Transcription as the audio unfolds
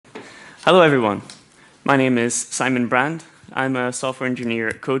Hello, everyone. My name is Simon Brand. I'm a software engineer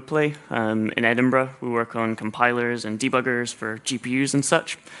at CodePlay in Edinburgh. We work on compilers and debuggers for GPUs and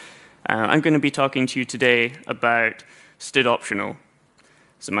such. I'm going to be talking to you today about std optional.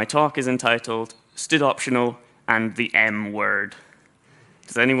 So my talk is entitled std optional and the M word.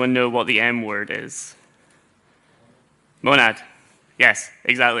 Does anyone know what the M word is? Monad. Yes,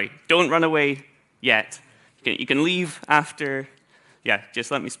 exactly. Don't run away yet. You can leave after. Yeah,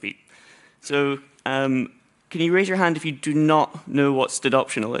 just let me speak. So can you raise your hand if you do not know what std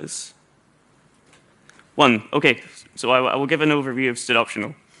optional is? One. OK, so I will give an overview of std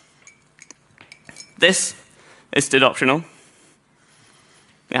optional. This is std optional.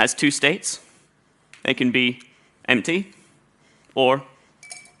 It has two states. It can be empty, or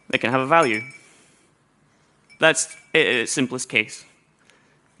it can have a value. That's it in its simplest case.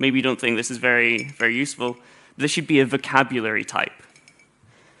 Maybe you don't think this is very useful. This should be a vocabulary type.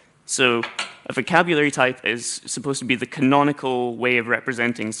 So a vocabulary type is supposed to be the canonical way of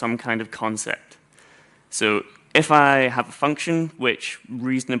representing some kind of concept. So if I have a function which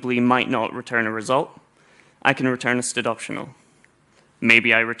reasonably might not return a result, I can return a std optional.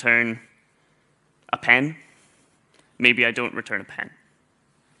 Maybe I return a pen. Maybe I don't return a pen.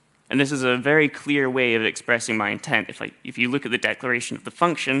 And this is a very clear way of expressing my intent. If you look at the declaration of the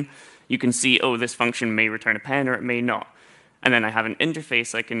function, you can see, oh, this function may return a pen or it may not. And then I have an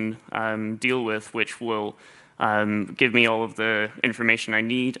interface I can deal with, which will give me all of the information I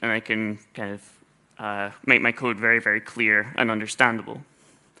need, and I can kind of make my code very clear and understandable.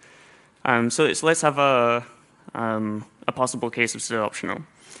 So let's have a possible case of std optional.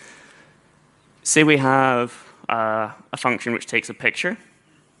 Say we have a function which takes a picture,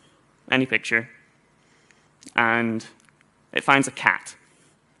 any picture, and it finds a cat.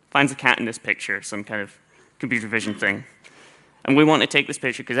 Finds a cat in this picture, some kind of computer vision thing. And we want to take this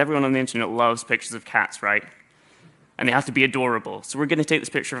picture because everyone on the internet loves pictures of cats, right? And they have to be adorable. So we're going to take this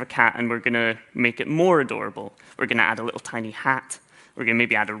picture of a cat and we're going to make it more adorable. We're going to add a little tiny hat. We're going to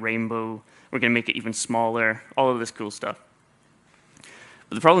maybe add a rainbow. We're going to make it even smaller, all of this cool stuff.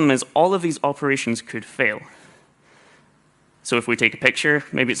 But the problem is all of these operations could fail. So if we take a picture,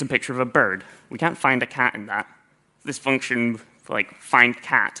 maybe it's a picture of a bird. We can't find a cat in that. This function, like find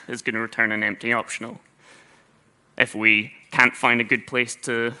cat, is going to return an empty optional. If we can't find a good place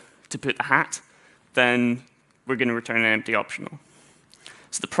to put the hat, then we're going to return an empty optional.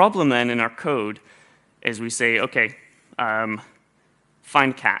 So the problem then in our code is we say, OK,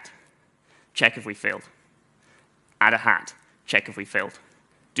 find cat, check if we failed. Add a hat, check if we failed.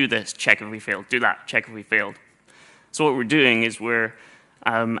 Do this, check if we failed. Do that, check if we failed. So what we're doing is we're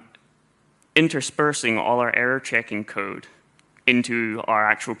interspersing all our error checking code into our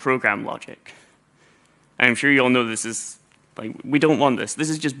actual program logic. And I'm sure you all know this is, like, we don't want this.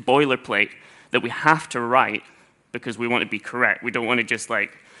 This is just boilerplate that we have to write because we want to be correct. We don't want to just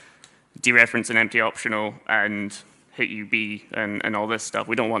like dereference an empty optional and hit UB and all this stuff.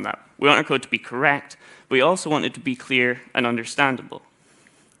 We don't want that. We want our code to be correct, but we also want it to be clear and understandable.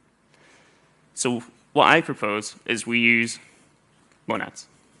 So what I propose is we use monads.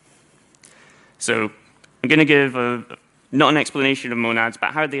 So I'm going to give not an explanation of monads,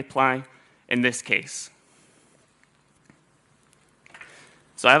 but how they apply in this case.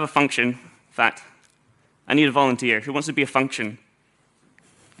 So I have a function. In fact, I need a volunteer. Who wants to be a function?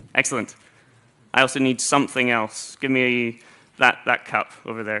 Excellent. I also need something else. Give me that cup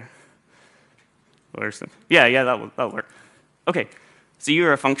over there. Or something. Yeah, that'll work. OK, so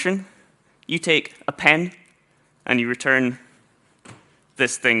you're a function. You take a pen, and you return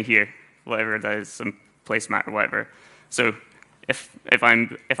this thing here, whatever that is, some placemat or whatever. So if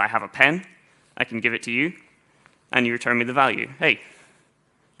I have a pen, I can give it to you, and you return me the value. Hey.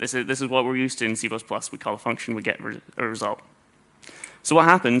 This is what we're used to in C++. We call a function, we get a result. So what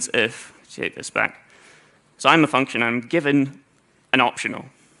happens if, take this back. So I'm a function, I'm given an optional.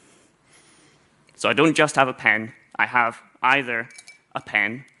 So I don't just have a pen, I have either a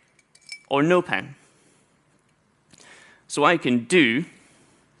pen or no pen. So what I can do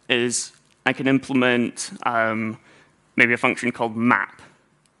is I can implement maybe a function called map.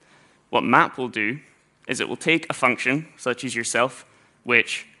 What map will do is it will take a function, such as yourself,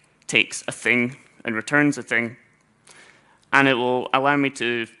 which takes a thing and returns a thing, and it will allow me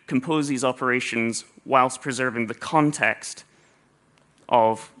to compose these operations whilst preserving the context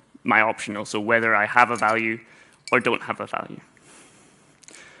of my optional, so whether I have a value or don't have a value.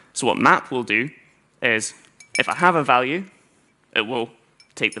 So what map will do is, if I have a value, it will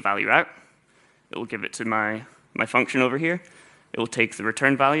take the value out. It will give it to my function over here. It will take the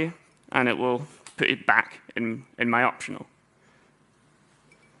return value, and it will put it back in my optional.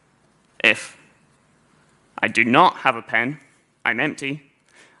 If I do not have a pen, I'm empty,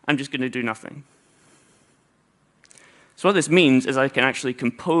 I'm just going to do nothing. So what this means is I can actually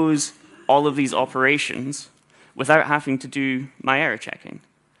compose all of these operations without having to do my error checking.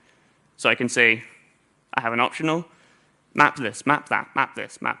 So I can say, I have an optional, map this, map that, map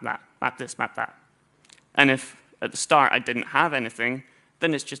this, map that, map this, map that. And if at the start I didn't have anything,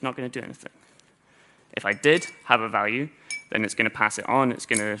 then it's just not going to do anything. If I did have a value, then it's going to pass it on. It's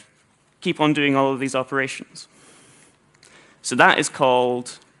going to keep on doing all of these operations. So that is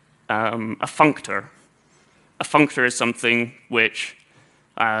called a functor. A functor is something which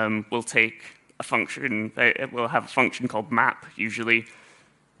will take a function. It will have a function called map, usually,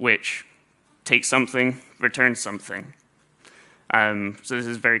 which takes something, returns something. So this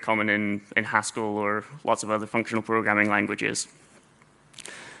is very common in Haskell or lots of other functional programming languages.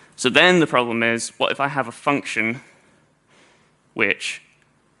 So then the problem is, what if I have a function which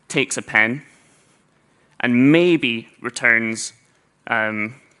takes a pen and maybe returns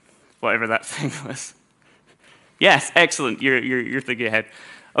whatever that thing was? Yes, excellent. You're thinking ahead.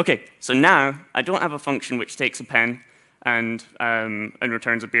 OK, so now I don't have a function which takes a pen and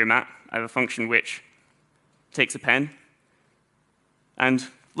returns a beer mat. I have a function which takes a pen. And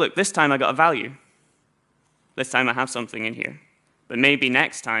look, this time I got a value. This time I have something in here. But maybe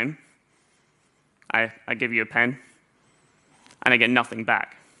next time I give you a pen and I get nothing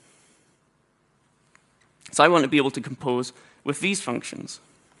back. So I want to be able to compose with these functions.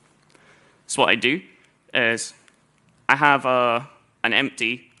 So what I do is I have an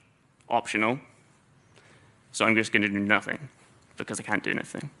empty optional, so I'm just going to do nothing because I can't do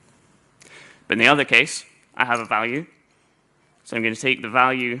anything. But in the other case, I have a value, so I'm going to take the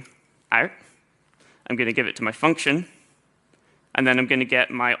value out, I'm going to give it to my function, and then I'm going to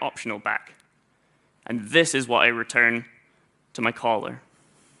get my optional back. And this is what I return to my caller.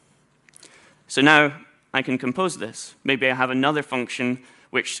 So now I can compose this. Maybe I have another function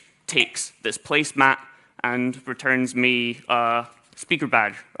which takes this placemat and returns me a speaker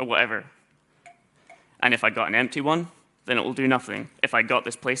badge or whatever. And if I got an empty one, then it will do nothing. If I got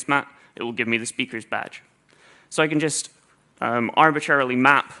this placemat, it will give me the speaker's badge. So I can just arbitrarily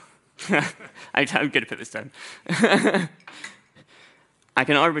map. I'm good to put this down. I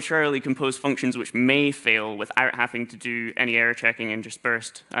can arbitrarily compose functions which may fail without having to do any error checking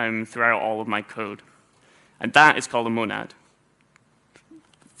interspersed throughout all of my code. And that is called a monad.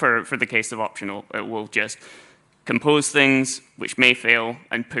 For the case of optional, it will just compose things which may fail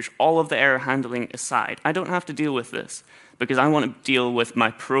and push all of the error handling aside. I don't have to deal with this because I want to deal with my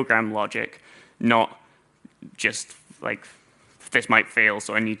program logic, not just like this might fail,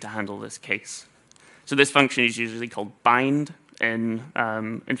 so I need to handle this case. So this function is usually called bind in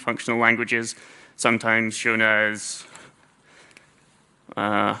functional languages, sometimes shown as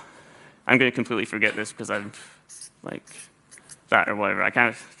I'm going to completely forget this because I'm like that or whatever. I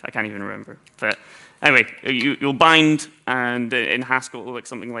can't even remember. But anyway, you'll bind, and in Haskell it will look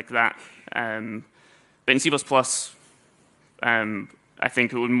something like that. But in C++, I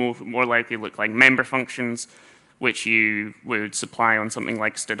think it would more likely look like member functions, which you would supply on something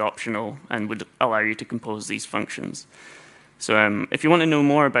like stdoptional and would allow you to compose these functions. So if you want to know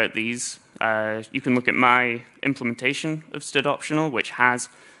more about these, you can look at my implementation of stdoptional, which has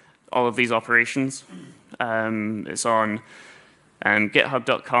all of these operations. It's on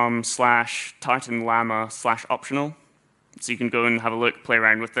github.com/tartanllama/optional. So you can go and have a look, play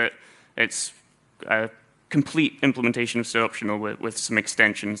around with it. It's a complete implementation of stdoptional with some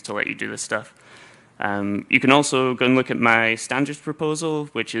extensions to let you do this stuff. You can also go and look at my standards proposal,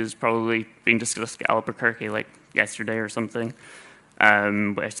 which is probably being discussed at Albuquerque like yesterday or something.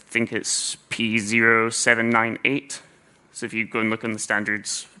 I think it's P0798. So if you go and look on the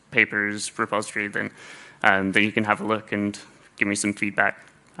standards papers repository, then you can have a look and give me some feedback.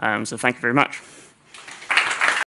 So thank you very much.